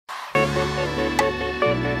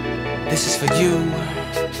This is for you,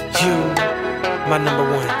 my number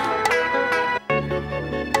one.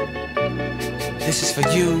 This is for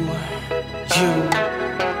you,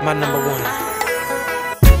 my number one.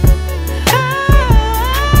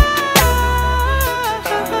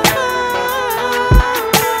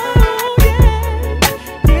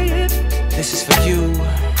 This is for you,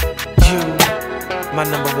 my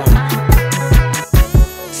number one.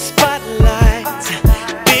 Spotlight,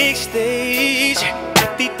 big stage,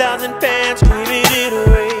 50,000 fans screaming it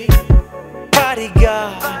away.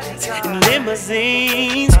 Bodyguards and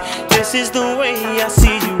limousines, this is the way I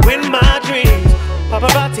see you in my dreams.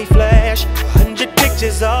 Paparazzi flash, 100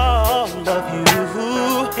 pictures all of you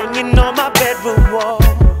hanging on my bedroom wall.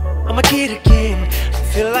 I'm a kid again, I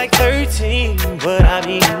feel like 13. What I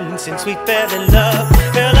mean, since we fell in love,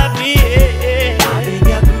 girl, I've been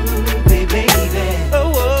your groovy baby.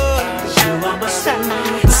 Oh, oh. You are my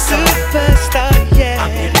superstar, yeah.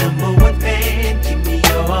 I'm your number one fan, give me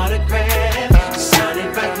your autograph, sign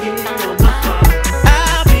it right here on my heart.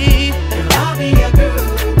 I'll be your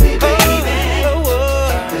groovy baby. Oh, oh.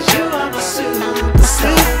 'Cause you are my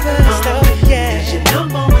superstar, yeah. You're your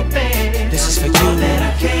number one fan. This is for you,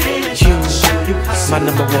 my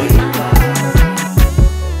number one.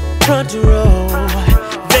 Front row,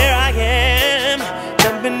 there I am,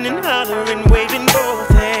 jumping and hollering, waving both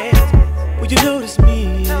hands. Will you notice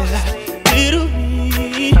me, little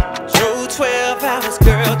me? Drove 12 hours,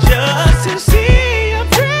 girl, just to see your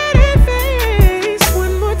pretty face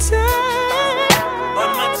one more time. On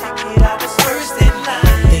my ticket, I was first in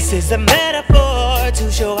line. This is a metaphor to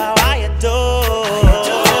show how I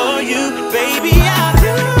adore you, baby. I do.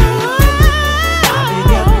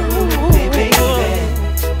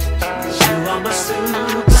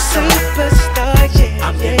 Superstar, yeah.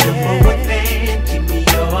 I'm your number one fan. Give me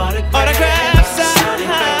your autograph, sign it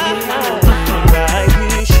right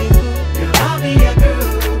here, sugar. Girl, I'll be your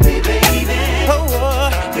groovy baby. Oh, oh,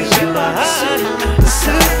 'cause you are my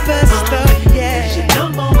superstar, yeah. You're your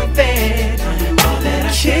number one fan. All that I can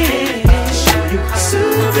to show you how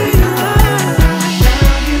super you are.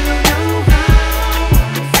 Now you know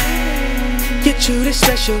how. You're truly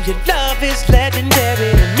special. Your love is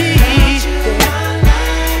legendary to me.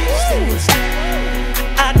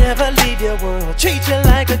 I never leave your world, treat you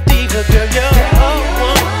like a diva, girl. You're